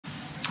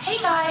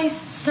guys,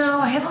 so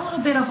I have a little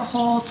bit of a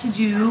haul to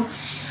do.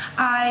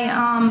 I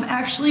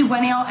actually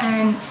went out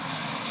and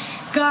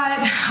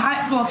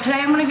today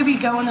I'm going to be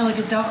going to like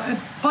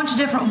a bunch of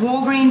different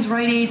Walgreens,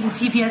 Rite Aids, and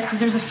CVS because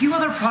there's a few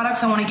other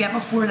products I want to get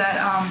before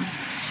that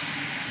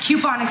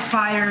coupon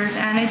expires,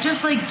 and it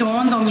just like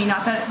dawned on me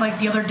not that like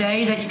the other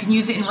day that you can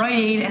use it in Rite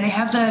Aid, and they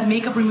have the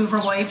makeup remover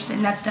wipes,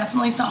 and that's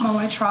definitely something I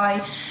want to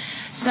try.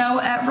 So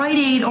at Rite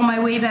Aid on my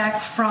way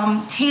back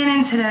from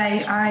tanning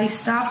today, I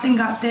stopped and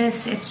got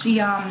this. It's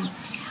the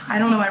I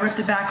don't know, I ripped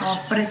the back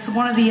off, but it's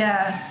one of the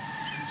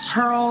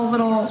Pearl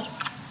little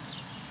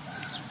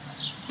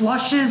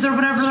blushes or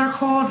whatever they're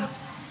called.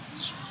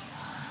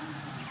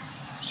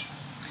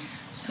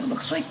 So it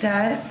looks like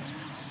that.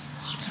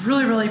 It's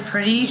really, really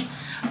pretty.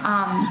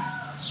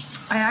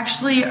 I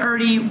actually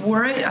already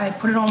wore it. I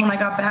put it on when I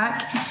got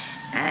back,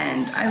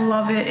 and I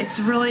love it. It's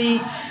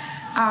really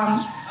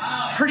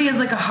pretty as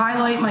like a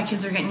highlight. My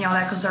kids are getting yelled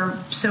at because they're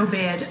so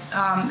bad.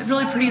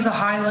 Really pretty as a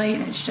highlight,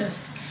 and it's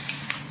just,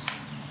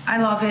 I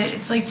love it.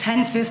 It's like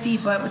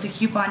 $10.50, but with the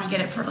coupon you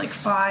get it for like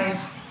 $5.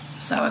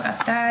 So I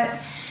got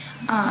that.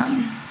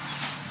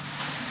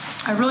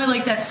 I really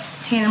like that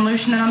tanning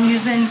lotion that I'm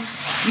using.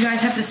 You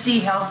guys have to see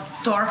how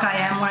dark I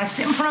am. When I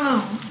sit in front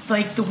of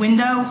like the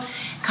window,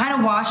 it kind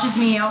of washes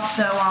me out.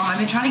 So I've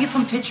been trying to get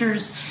some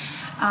pictures.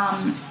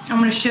 I'm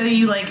going to show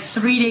you like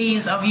 3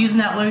 days of using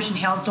that lotion,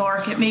 how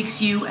dark it makes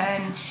you.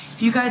 And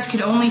if you guys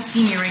could only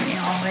see me right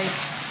now, like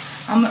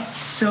I'm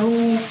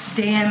so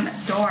damn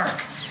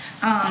dark.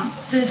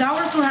 So the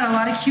dollar store had a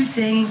lot of cute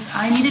things.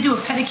 I need to do a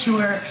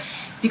pedicure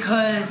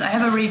because I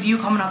have a review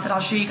coming up that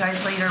I'll show you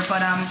guys later.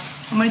 But I'm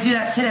going to do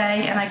that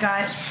today. And I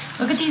got,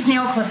 look at these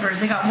nail clippers.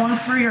 They got one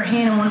for your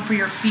hand and one for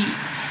your feet.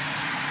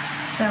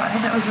 So I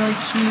thought that was really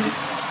cute.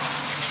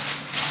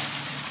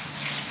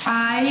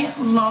 I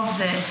love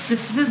this.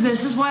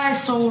 This is why I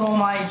sold all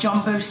my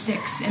jumbo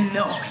sticks and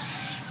milk.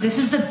 This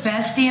is the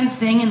best damn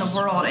thing in the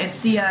world. It's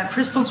the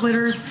Crystal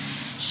Glitters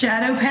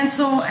shadow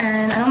pencil,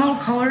 and I don't know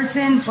what color it's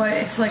in, but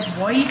it's like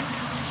white.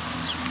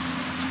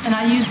 And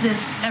I use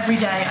this every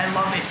day. I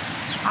love it.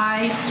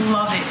 I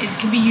love it. It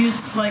can be used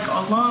like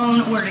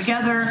alone or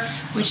together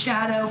with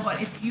shadow,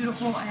 but it's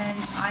beautiful and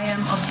I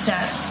am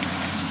obsessed.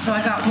 So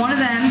I got one of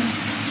them.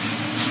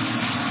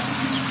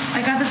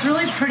 I got this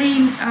really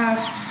pretty,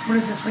 what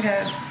is this, like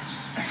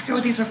I forget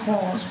what these are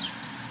called.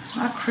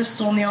 Not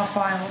crystal nail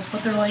files,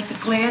 but they're like the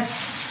glass,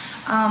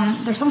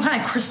 they're some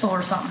kind of crystal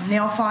or something,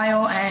 nail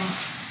file, and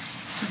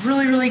it's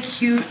really, really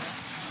cute.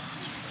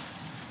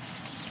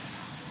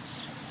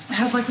 It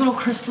has like little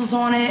crystals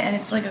on it, and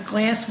it's like a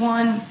glass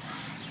one.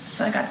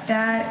 So I got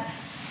that.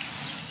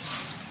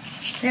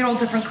 They had all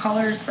different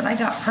colors, but I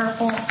got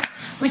purple,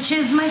 which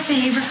is my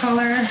favorite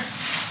color.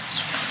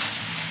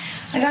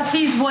 I got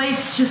these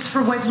wipes just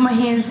for wiping my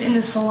hands in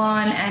the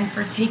salon and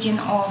for taking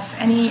off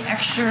any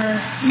extra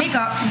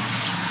makeup.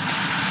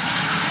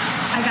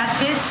 I got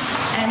this,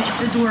 and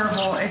it's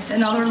adorable. It's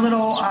another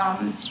little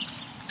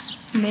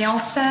nail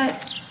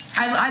set.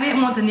 I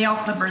didn't want the nail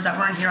clippers that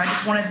were in here. I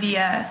just wanted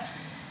the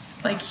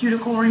like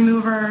cuticle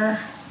remover.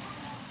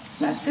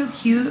 Isn't that so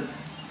cute?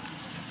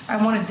 I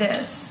wanted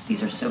this.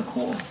 These are so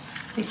cool.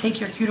 They take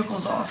your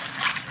cuticles off,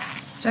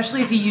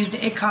 especially if you use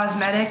the IT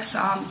Cosmetics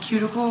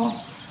cuticle.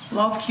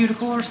 Love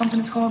Cuticle or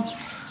something it's called.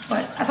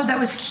 But I thought that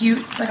was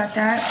cute, so I got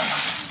that.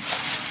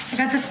 I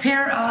got this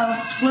pair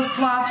of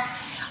flip-flops.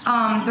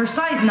 They're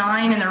size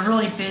 9 and they're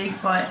really big,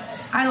 but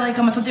I like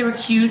them. I thought they were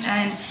cute,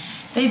 and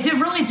they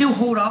really do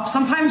hold up.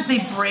 Sometimes they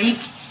break,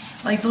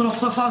 like the little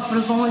flip-flops, but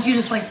as long as you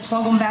just like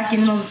plug them back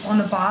in on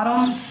the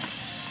bottom,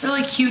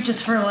 really cute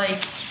just for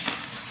like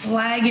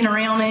slagging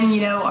around in,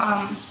 you know.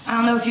 I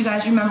don't know if you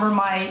guys remember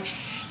my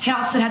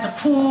house that had the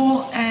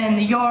pool and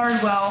the yard.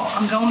 Well,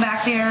 I'm going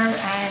back there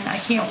and I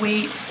can't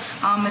wait.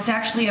 It's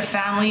actually a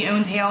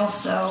family-owned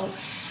house, so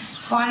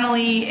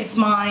finally it's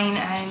mine,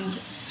 and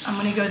I'm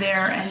gonna go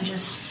there and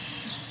just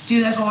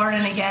do the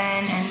garden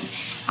again.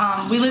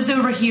 And we lived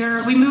over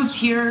here. We moved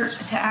here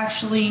to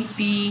actually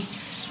be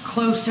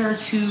closer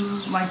to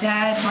my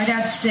dad. My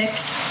dad's sick,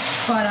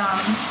 but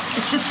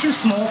it's just too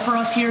small for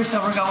us here, so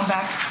we're going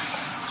back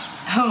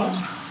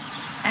home.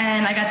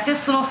 And I got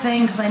this little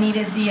thing because I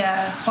needed the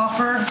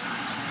buffer.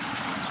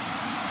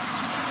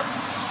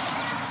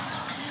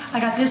 I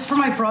got this for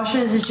my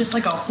brushes. It's just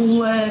like a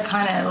hula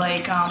kind of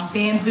like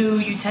bamboo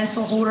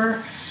utensil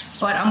holder.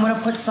 But I'm going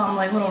to put some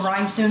like little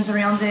rhinestones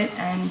around it,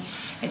 and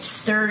it's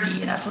sturdy,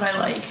 and that's what I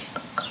like.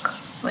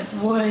 It's like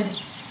wood.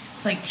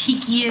 It's like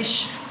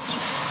tiki-ish.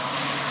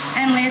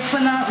 And last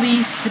but not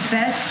least,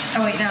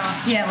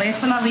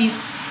 last but not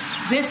least,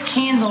 this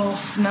candle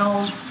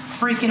smells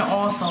freaking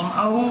awesome.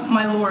 Oh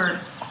my Lord.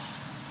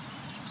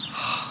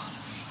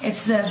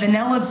 It's the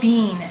Vanilla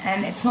Bean,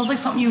 and it smells like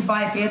something you would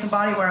buy at Bath &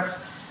 Body Works.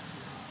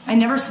 I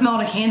never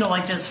smelled a candle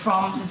like this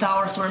from the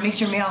dollar store. It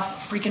makes your mouth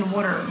freaking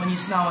water when you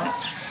smell it.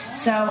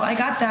 So I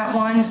got that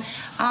one.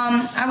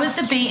 I was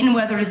debating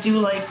whether to do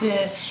like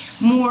the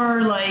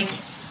more like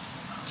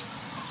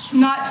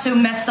not so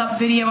messed up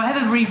video. I have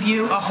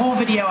a whole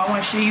video I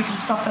want to show you from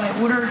stuff that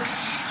I ordered,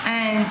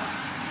 and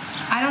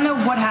I don't know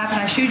what happened.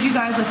 I showed you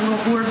guys like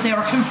little orbs. They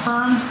are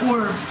confirmed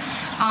orbs.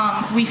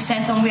 We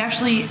sent them. We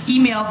actually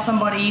emailed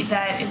somebody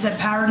that is a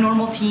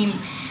paranormal team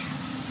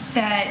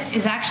that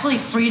is actually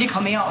free to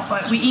come out,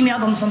 but we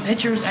emailed them some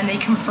pictures and they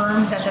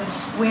confirmed that they're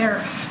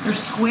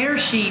square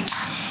shaped.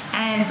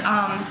 And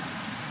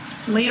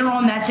later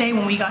on that day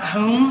when we got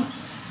home,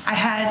 I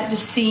had the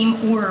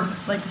same orb,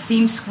 like the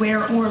same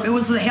square orb. It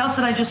was the house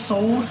that I just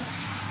sold,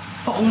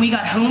 but when we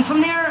got home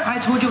from there, I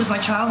told you it was my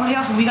childhood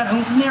house. When we got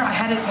home from there, I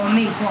had it on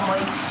me. So I'm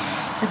like,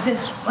 did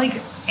this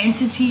like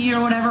entity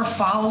or whatever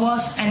follow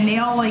us? And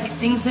now like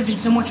things have been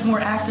so much more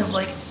active.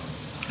 Like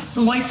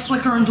the lights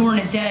flickering during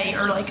the day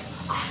are like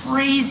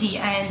crazy.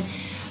 And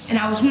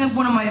I was in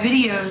one of my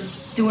videos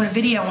doing a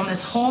video on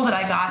this hole that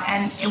I got,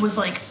 and it was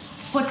like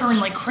flickering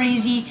like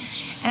crazy.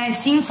 And I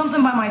seen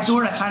something by my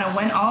door that kind of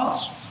went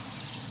up,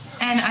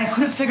 and I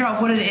couldn't figure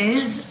out what it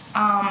is.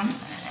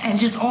 And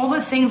just all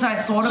the things I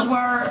thought it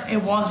were,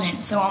 it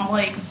wasn't. So I'm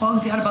like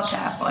bugged out about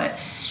that. But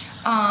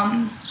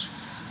I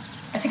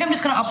think I'm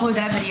just gonna upload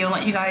that video and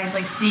let you guys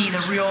like see the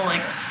real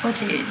like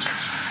footage.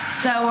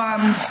 So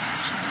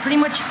that's pretty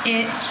much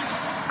it.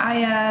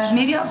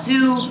 Maybe I'll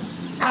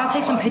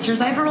take some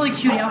pictures. I have a really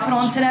cute outfit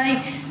on today,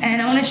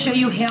 and I want to show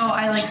you how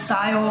I like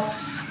style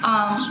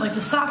like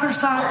the soccer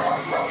socks.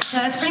 So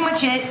that's pretty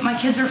much it. My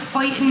kids are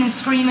fighting and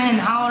screaming and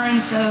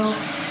hollering, so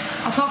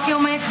I'll talk to you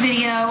on my next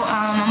video.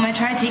 I'm going to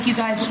try to take you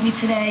guys with me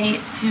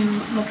today to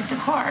look at the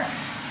car.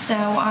 So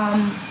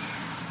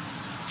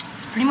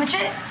that's pretty much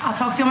it. I'll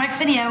talk to you on my next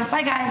video.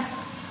 Bye guys.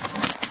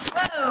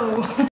 Whoa.